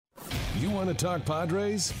You want to talk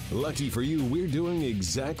Padres? Lucky for you, we're doing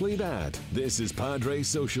exactly that. This is Padres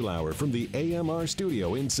Social Hour from the AMR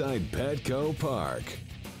studio inside Petco Park.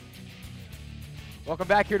 Welcome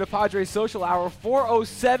back here to Padres Social Hour.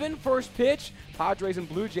 4:07 first pitch. Padres and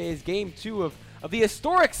Blue Jays game 2 of the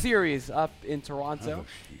historic series up in Toronto.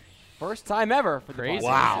 First time ever for the Padres.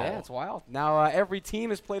 Wow. Yeah, it's wild. Now every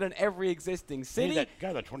team has played on every existing city. That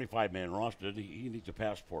guy, the 25-man roster, he needs a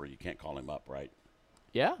passport. You can't call him up, right?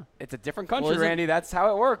 Yeah. It's a different country, Randy. That's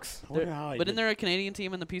how it works. But isn't there a Canadian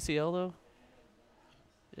team in the PCL, though?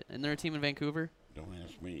 Isn't there a team in Vancouver? Don't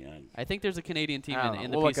ask me. I think there's a Canadian team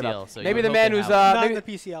in the we'll look it PCL. up. So maybe you the would man hope who's they have Not maybe in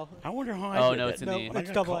the PCL. I wonder how I Oh, did no, that. it's in No, the.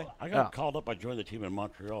 it's double A. I got called up. I joined the team in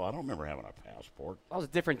Montreal. I don't remember having a passport. that was a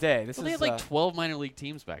different day. This Well, is they had like 12 minor league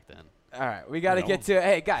teams back then. all right. We got to No. get to.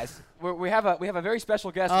 Hey guys, we have a very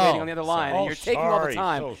special guest waiting on the other line, and you're taking all the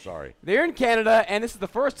time. So sorry. They're in Canada, and this is the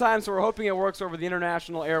first time, so we're hoping it works over the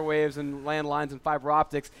international airwaves and landlines and fiber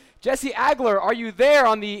optics. Jesse Agler, are you there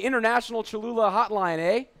on the international Cholula hotline,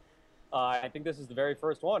 eh? I think this is the very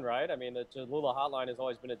first one, right? I mean, the Cholula hotline has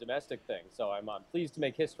always been a domestic thing, so I'm pleased to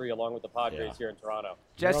make history along with the Padres here in Toronto.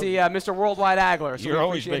 Jesse, Mr. Worldwide Agler. So You're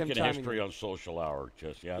always appreciate him making chiming history in. on Social Hour,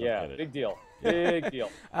 Jesse. I don't Yeah, get it. big deal. Big deal.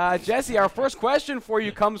 Jesse, our first question for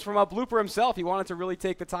you comes from Blooper himself. He wanted to really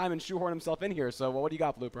take the time and shoehorn himself in here. So what do you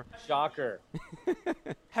got, Blooper? Shocker.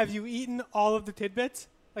 Have you eaten all of the tidbits?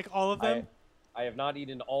 Like all of them? I have not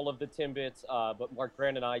eaten all of the Timbits, but Mark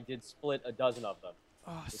Grant and I did split a dozen of them.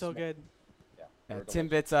 Oh, so good.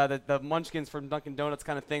 Timbits, the Munchkins from Dunkin' Donuts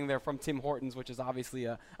kind of thing. They're from Tim Hortons, which is obviously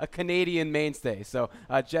a Canadian mainstay. So,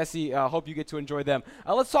 Jesse, hope you get to enjoy them.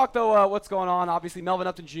 Let's talk, though, what's going on. Obviously, Melvin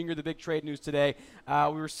Upton Jr., the big trade news today.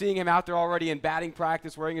 We were seeing him out there already in batting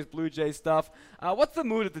practice, wearing his Blue Jays stuff. What's the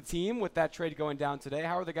mood of the team with that trade going down today?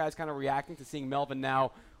 How are the guys kind of reacting to seeing Melvin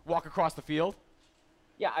now walk across the field?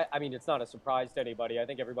 Yeah, I mean, it's not a surprise to anybody. I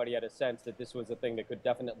think everybody had a sense that this was a thing that could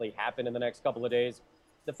definitely happen in the next couple of days.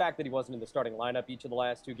 The fact that he wasn't in the starting lineup each of the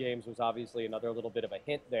last 2 games was obviously another little bit of a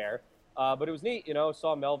hint there. But it was neat,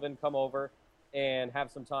 saw Melvin come over and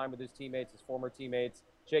have some time with his teammates, his former teammates,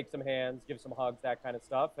 shake some hands, give some hugs, that kind of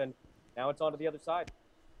stuff. And now it's on to the other side.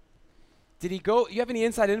 Did he go? You have any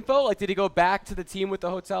inside info? Like, did he go back to the team with the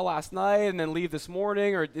hotel last night and then leave this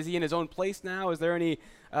morning, or is he in his own place now? Is there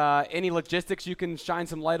any logistics you can shine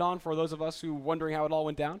some light on for those of us who wondering how it all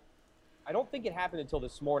went down? I don't think it happened until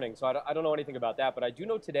this morning, so I don't know anything about that. But I do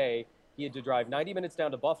know today he had to drive 90 minutes down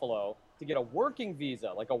to Buffalo to get a working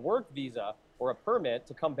visa, like a work visa or a permit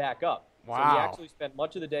to come back up. Wow. So he actually spent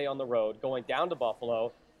much of the day on the road, going down to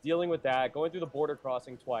Buffalo, dealing with that, going through the border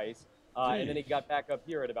crossing twice, and then he got back up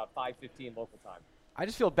here at about 5:15 local time. I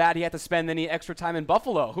just feel bad he had to spend any extra time in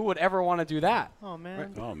Buffalo. Who would ever want to do that? Oh,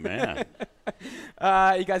 man. Oh, man.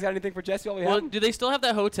 You guys got anything for Jesse? Well, do they still have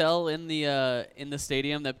that hotel in the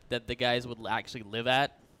stadium that the guys would actually live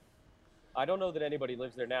at? I don't know that anybody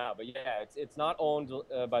lives there now, but yeah, it's not owned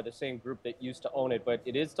by the same group that used to own it, but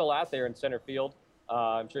it is still out there in center field.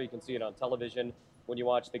 I'm sure you can see it on television when you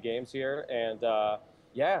watch the games here, and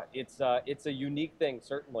yeah, it's a unique thing,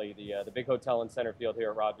 certainly, the big hotel in center field here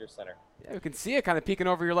at Rogers Center. Yeah, we can see it kind of peeking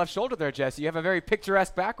over your left shoulder there, Jesse. You have a very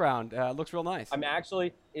picturesque background. It looks real nice. I'm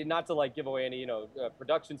actually, not to give away any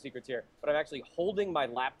production secrets here, but I'm actually holding my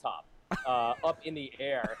laptop up in the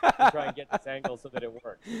air to try and get this angle so that it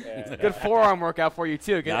works. And, good forearm workout for you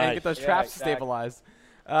too. And get those traps stabilized.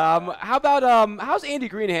 How about how's Andy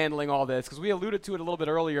Green handling all this? Because we alluded to it a little bit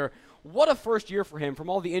earlier. What a first year for him, from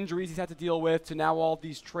all the injuries he's had to deal with to now all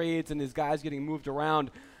these trades and his guys getting moved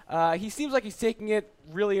around. He seems like he's taking it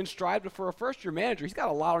really in stride, but for a first-year manager, he's got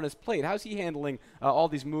a lot on his plate. How's he handling all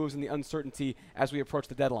these moves and the uncertainty as we approach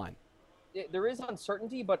the deadline? There is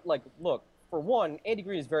uncertainty, but, look, for one, Andy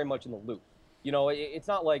Green is very much in the loop. It's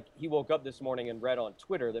not like he woke up this morning and read on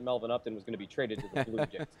Twitter that Melvin Upton was going to be traded to the Blue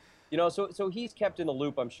Jays. So he's kept in the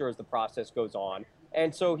loop, I'm sure, as the process goes on.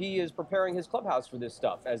 And so he is preparing his clubhouse for this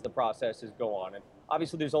stuff as the processes go on. And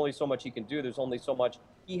obviously there's only so much he can do. There's only so much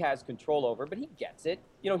he has control over, but he gets it.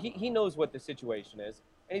 He knows what the situation is,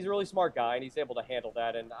 and he's a really smart guy, and he's able to handle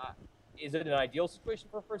that. And is it an ideal situation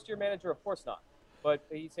for a first-year manager? Of course not. But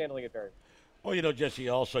he's handling it very well. Well, Jesse,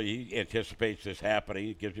 also, he anticipates this happening.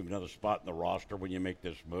 It gives him another spot in the roster when you make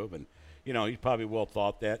this move. And, he's probably well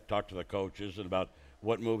thought that, talked to the coaches and about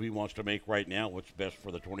what move he wants to make right now, what's best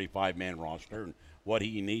for the 25-man roster, and what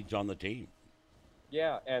he needs on the team.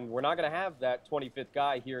 Yeah, and we're not going to have that 25th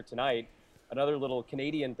guy here tonight. Another little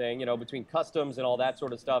Canadian thing, between customs and all that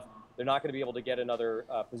sort of stuff, they're not going to be able to get another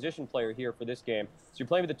position player here for this game. So you're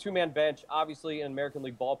playing with a 2-man bench. Obviously, in American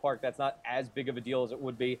League ballpark, that's not as big of a deal as it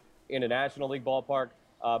would be in a National League ballpark.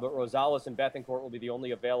 but Rosales and Bethancourt will be the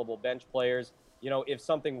only available bench players. You know, if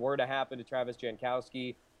something were to happen to Travis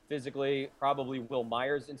Jankowski physically, probably Will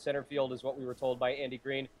Myers in center field is what we were told by Andy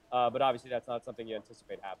Green, but obviously that's not something you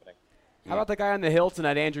anticipate happening. How about the guy on the hill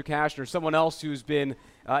tonight, Andrew Kashner, someone else who's been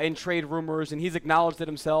in trade rumors, and he's acknowledged it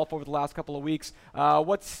himself over the last couple of weeks.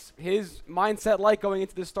 What's his mindset like going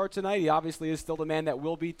into the start tonight? He obviously is still the man that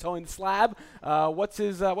will be towing the slab. What's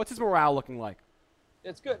his morale looking like?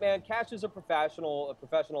 It's good, man. Cash is a professional.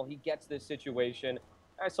 He gets this situation.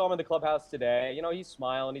 I saw him in the clubhouse today. You know, he's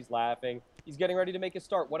smiling, he's laughing. He's getting ready to make his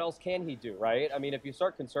start. What else can he do, right? I mean, if you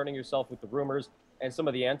start concerning yourself with the rumors and some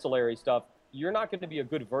of the ancillary stuff, you're not going to be a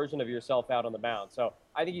good version of yourself out on the mound. So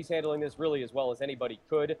I think he's handling this really as well as anybody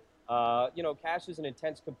could. You know, Cash is an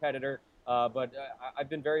intense competitor, but I've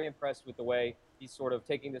been very impressed with the way he's sort of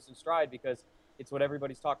taking this in stride because it's what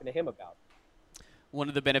everybody's talking to him about. One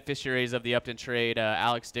of the beneficiaries of the Upton trade,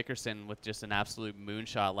 Alex Dickerson, with just an absolute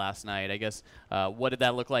moonshot last night. I guess, what did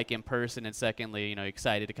that look like in person? And secondly, you know,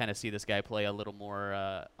 excited to kind of see this guy play a little more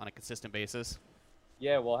on a consistent basis?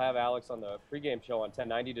 Yeah, we'll have Alex on the pregame show on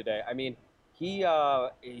 1090 today. I mean, he's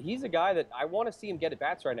a guy that I want to see him get at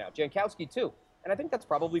bats right now. Jankowski too, and I think that's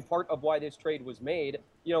probably part of why this trade was made.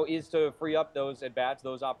 You know, is to free up those at bats,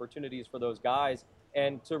 those opportunities for those guys,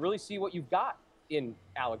 and to really see what you've got in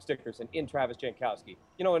Alex Dickerson, in Travis Jankowski.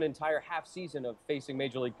 You know, an entire half season of facing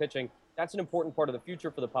major league pitching. That's an important part of the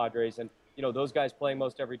future for the Padres, and you know, those guys playing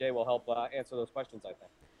most every day will help answer those questions, I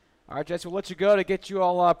think. All right, Jesse, we'll let you go to get you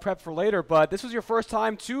all prepped for later, but this was your first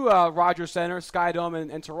time to Rogers Center,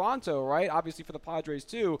 Skydome, and Toronto, right? Obviously for the Padres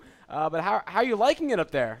too, but how are you liking it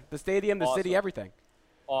up there? The stadium, the city, everything?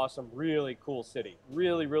 Awesome. Really cool city.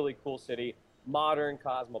 Really, really cool city. Modern,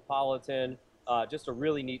 cosmopolitan, just a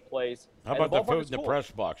really neat place. How about the food in the press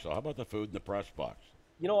box, though? How about the food in the press box?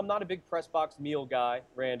 You know, I'm not a big press box meal guy,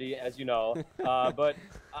 Randy, as you know, but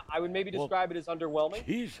I would maybe describe it as underwhelming.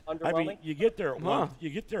 Underwhelming. I mean, you get there at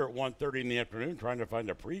 1:30 in the afternoon trying to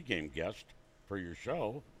find a pregame guest for your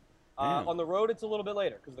show. On the road, it's a little bit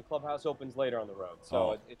later because the clubhouse opens later on the road,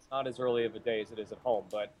 so it's not as early of a day as it is at home.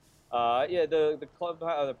 But yeah,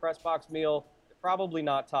 the press box meal, probably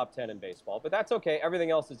not top 10 in baseball, but that's okay.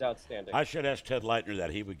 Everything else is outstanding. I should ask Ted Leitner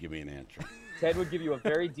that. He would give me an answer. Ted would give you a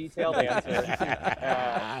very detailed answer.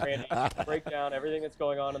 Randy, break down everything that's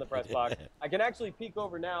going on in the press box. I can actually peek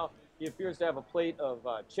over now. He appears to have a plate of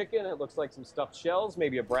chicken. It looks like some stuffed shells,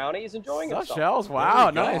 maybe a brownie. He's enjoying himself. Stuffed shells?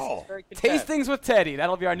 Wow, nice. Tastings with Teddy.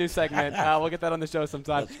 That'll be our new segment. We'll get that on the show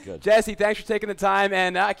sometime. That's good. Jesse, thanks for taking the time,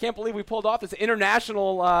 and I can't believe we pulled off this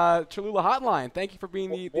international Cholula hotline. Thank you for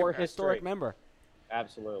being the historic member.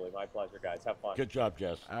 Absolutely. My pleasure, guys. Have fun. Good job,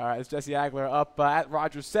 Jess. All right, it's Jesse Agler up at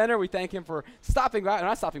Rogers Center. We thank him for stopping by,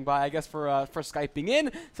 not stopping by, I guess, for Skyping in.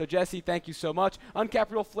 So, Jesse, thank you so much.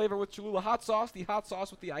 Uncapped real flavor with Cholula hot sauce, the hot sauce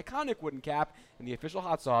with the iconic wooden cap, and the official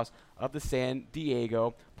hot sauce of the San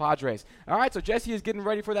Diego Padres. All right, so Jesse is getting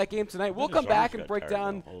ready for that game tonight. We'll come back and break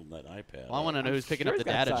down. Holding that iPad. Well, I want to know who's picking up the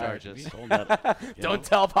data charges. Don't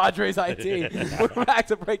tell Padres IT. We're back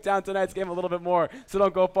to break down tonight's game a little bit more, so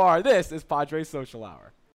don't go far. This is Padres Social Hour.